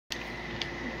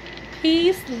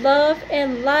Peace, love,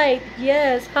 and light.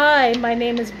 Yes, hi, my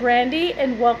name is Brandy,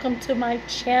 and welcome to my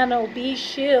channel, Be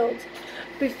Shields.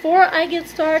 Before I get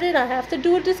started, I have to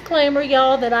do a disclaimer,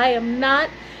 y'all, that I am not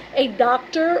a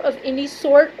doctor of any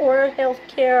sort or a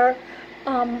healthcare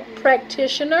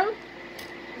practitioner.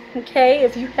 Okay,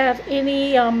 if you have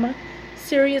any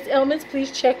serious ailments, please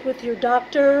check with your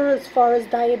doctor. As far as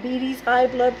diabetes, high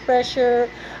blood pressure,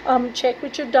 check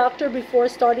with your doctor before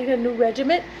starting a new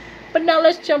regimen. But now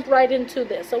let's jump right into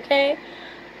this, okay?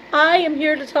 I am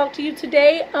here to talk to you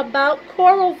today about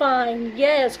coral vine.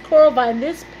 Yes, coral vine.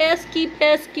 This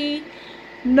pesky,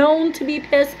 known to be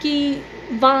pesky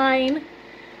vine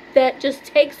that just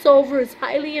takes over, is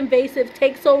highly invasive,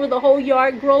 takes over the whole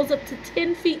yard, grows up to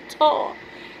 10 feet tall,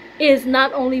 is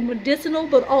not only medicinal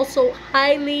but also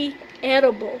highly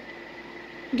edible.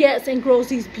 Yes, and grows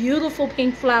these beautiful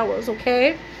pink flowers,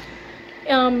 okay?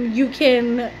 You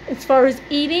can, as far as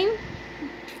eating,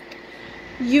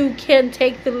 you can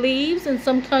take the leaves. In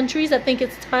some countries, I think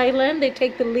it's Thailand, they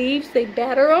take the leaves, they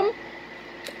batter them,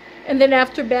 and then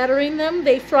after battering them,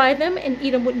 they fry them and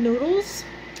eat them with noodles.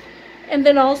 And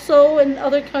then also in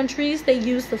other countries, they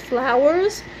use the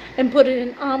flowers and put it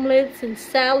in omelets and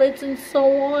salads and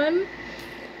so on.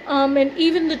 And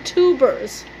even the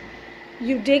tubers,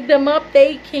 you dig them up,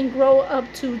 they can grow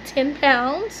up to 10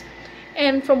 pounds.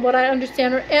 And from what I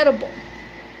understand, are edible.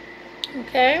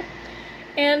 Okay,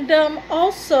 and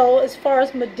also as far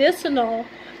as medicinal,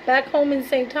 back home in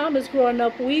St. Thomas growing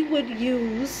up, we would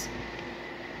use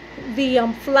the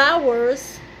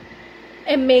flowers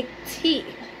and make tea.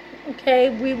 Okay,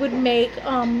 we would make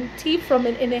tea from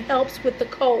it, and it helps with the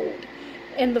cold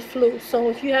and the flu. So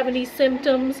if you have any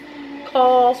symptoms,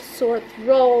 cough, sore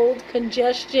throat,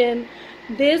 congestion,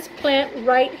 this plant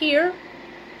right here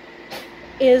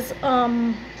is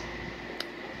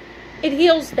it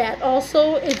heals that.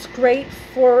 Also, it's great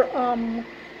for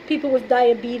people with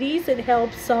diabetes. It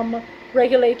helps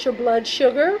regulate your blood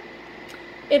sugar.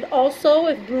 It also,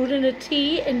 if brewed in a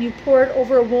tea and you pour it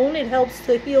over a wound, it helps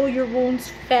to heal your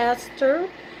wounds faster.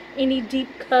 Any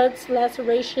deep cuts,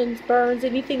 lacerations, burns,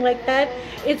 anything like that,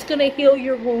 it's going to heal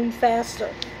your wound faster.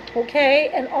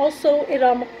 Okay, and also it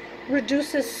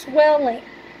reduces swelling.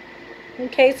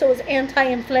 Okay, so it's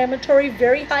anti-inflammatory,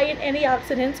 very high in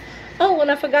antioxidants. Oh, and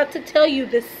I forgot to tell you,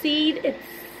 the seed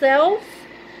itself,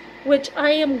 which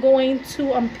I am going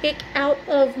to pick out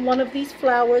of one of these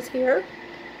flowers here.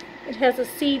 It has a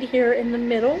seed here in the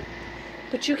middle,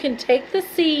 but you can take the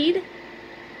seed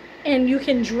and you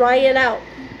can dry it out.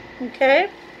 Okay,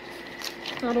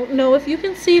 I don't know if you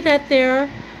can see that there.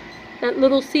 That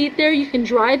little seed there, you can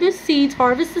dry the seeds,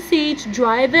 harvest the seeds,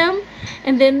 dry them,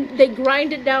 and then they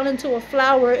grind it down into a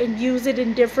flour and use it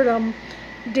in different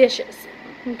dishes.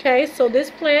 Okay, so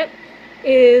this plant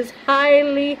is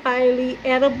highly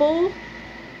edible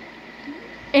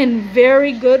and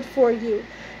very good for you.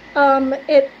 So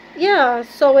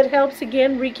it helps,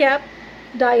 again, recap,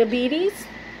 diabetes,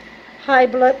 high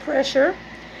blood pressure.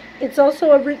 It's also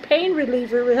a pain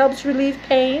reliever. It helps relieve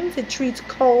pains. It treats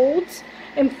colds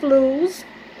and flus,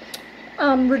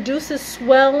 reduces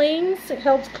swellings, it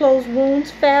helps close wounds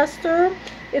faster.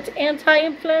 It's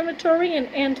anti-inflammatory and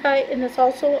it's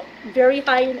also very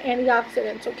high in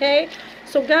antioxidants. Okay,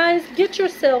 so guys, get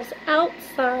yourselves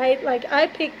outside. Like, I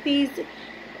picked these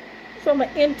from an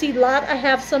empty lot. I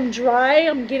have some dry.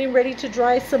 I'm getting ready to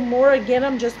dry some more. Again,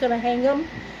 I'm just gonna hang them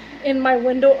in my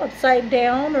window upside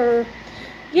down, or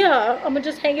yeah, I'm gonna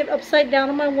just hang it upside down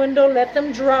in my window, let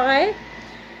them dry,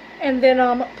 and then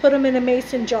put them in a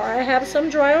mason jar. I have some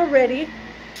dry already,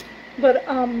 but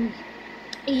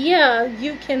yeah,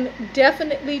 you can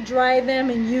definitely dry them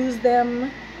and use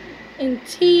them in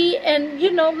tea. And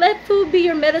you know, let food be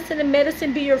your medicine and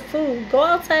medicine be your food. Go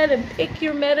outside and pick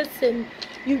your medicine.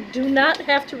 You do not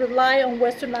have to rely on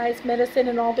westernized medicine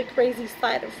and all the crazy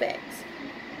side effects.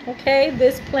 Okay,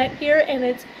 this plant here, and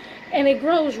it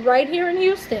grows right here in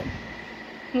Houston.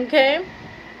 Okay,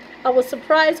 I was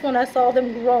surprised when I saw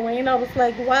them growing. I was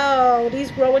like, wow,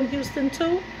 these grow in Houston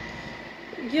too?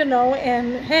 You know,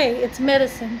 and hey, it's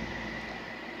medicine.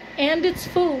 And it's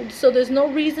food, so there's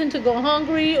no reason to go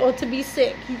hungry or to be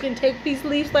sick. You can take these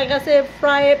leaves, like I said,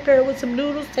 fry it, pair it with some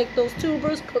noodles, take those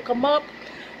tubers, cook them up,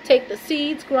 take the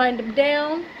seeds, grind them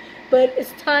down. But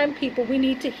it's time, people, we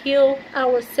need to heal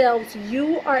ourselves.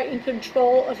 You are in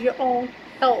control of your own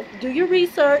health. Do your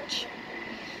research.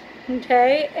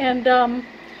 Okay, and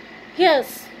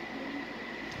yes,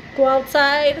 go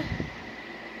outside,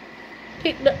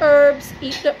 pick the herbs,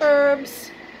 eat the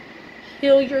herbs,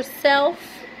 heal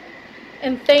yourself.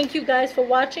 And thank you guys for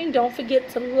watching. Don't forget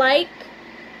to like,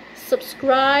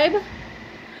 subscribe,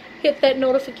 hit that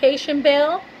notification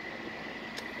bell,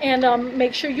 And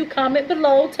make sure you comment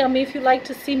below. Tell me if you'd like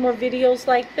to see more videos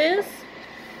like this.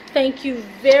 Thank you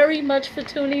very much for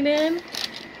tuning in.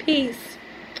 Peace,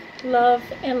 love,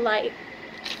 and light.